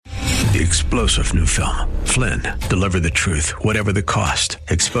The explosive new film, Flynn, Deliver the Truth, Whatever the Cost,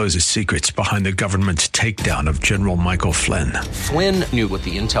 exposes secrets behind the government's takedown of General Michael Flynn. Flynn knew what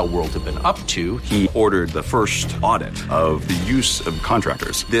the intel world had been up to. He ordered the first audit of the use of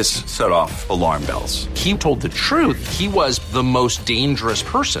contractors. This set off alarm bells. He told the truth. He was the most dangerous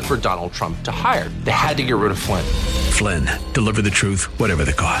person for Donald Trump to hire. They had to get rid of Flynn. Flynn, Deliver the Truth, Whatever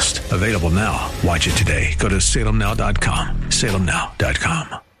the Cost. Available now. Watch it today. Go to salemnow.com.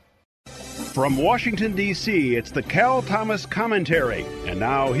 salemnow.com. From Washington, D.C., it's the Cal Thomas Commentary. And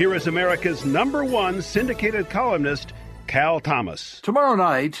now, here is America's #1 syndicated columnist, Cal Thomas. Tomorrow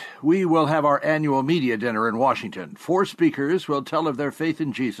night, we will have our annual media dinner in Washington. 4 speakers will tell of their faith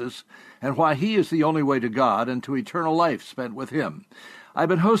in Jesus and why he is the only way to God and to eternal life spent with him. I've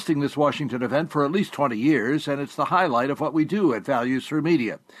been hosting this Washington event for at least 20 years, and it's the highlight of what we do at Values for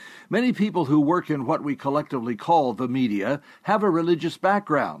Media. Many people who work in what we collectively call the media have a religious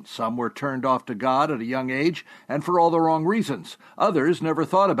background. Some were turned off to God at a young age, and for all the wrong reasons. Others never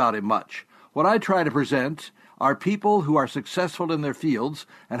thought about him much. What I try to present are people who are successful in their fields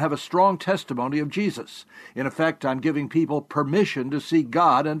and have a strong testimony of Jesus. In effect, I'm giving people permission to see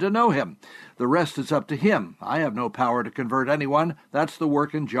God and to know him. The rest is up to him. I have no power to convert anyone. That's the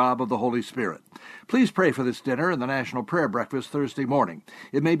work and job of the Holy Spirit. Please pray for this dinner and the National Prayer Breakfast Thursday morning.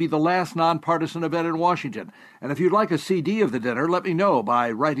 It may be the last nonpartisan event in Washington. And if you'd like a CD of the dinner, let me know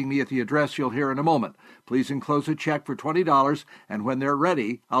by writing me at the address you'll hear in a moment. Please enclose a check for $20, and when they're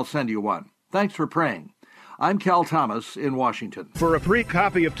ready, I'll send you one. Thanks for praying. I'm Cal Thomas in Washington. For a free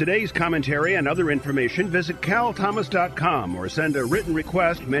copy of today's commentary and other information, visit calthomas.com or send a written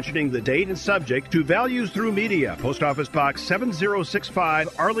request mentioning the date and subject to Values Through Media, Post Office Box 7065,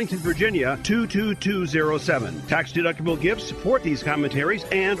 Arlington, Virginia 22207. Tax-deductible gifts support these commentaries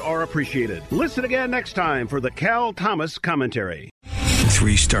and are appreciated. Listen again next time for the Cal Thomas Commentary.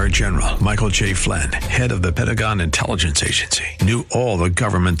 3-star General Michael J. Flynn, head of the Pentagon Intelligence Agency, knew all the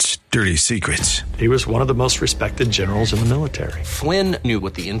government's dirty secrets. He was one of the most respected generals in the military. Flynn knew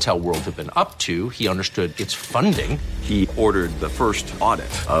what the intel world had been up to. He understood its funding. He ordered the first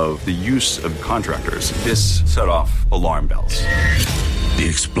audit of the use of contractors. This set off alarm bells. The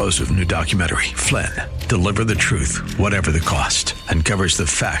explosive new documentary, Flynn, Deliver the Truth, Whatever the Cost, uncovers the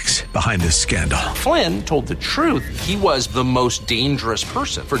facts behind this scandal. Flynn told the truth. He was the most dangerous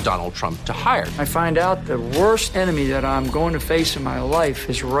person for Donald Trump to hire. I find out the worst enemy that I'm going to face in my life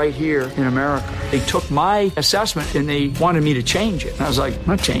is right here in America. They took my assessment and they wanted me to change it. And I was like, I'm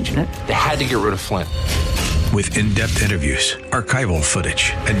not changing it. They had to get rid of Flynn. With in-depth interviews, archival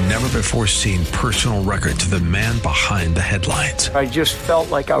footage, and never-before-seen personal records of the man behind the headlines. I just felt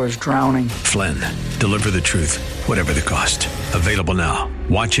like I was drowning. Flynn, Deliver the Truth, Whatever the Cost. Available now.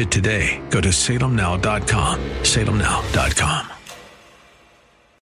 Watch it today. Go to salemnow.com. salemnow.com.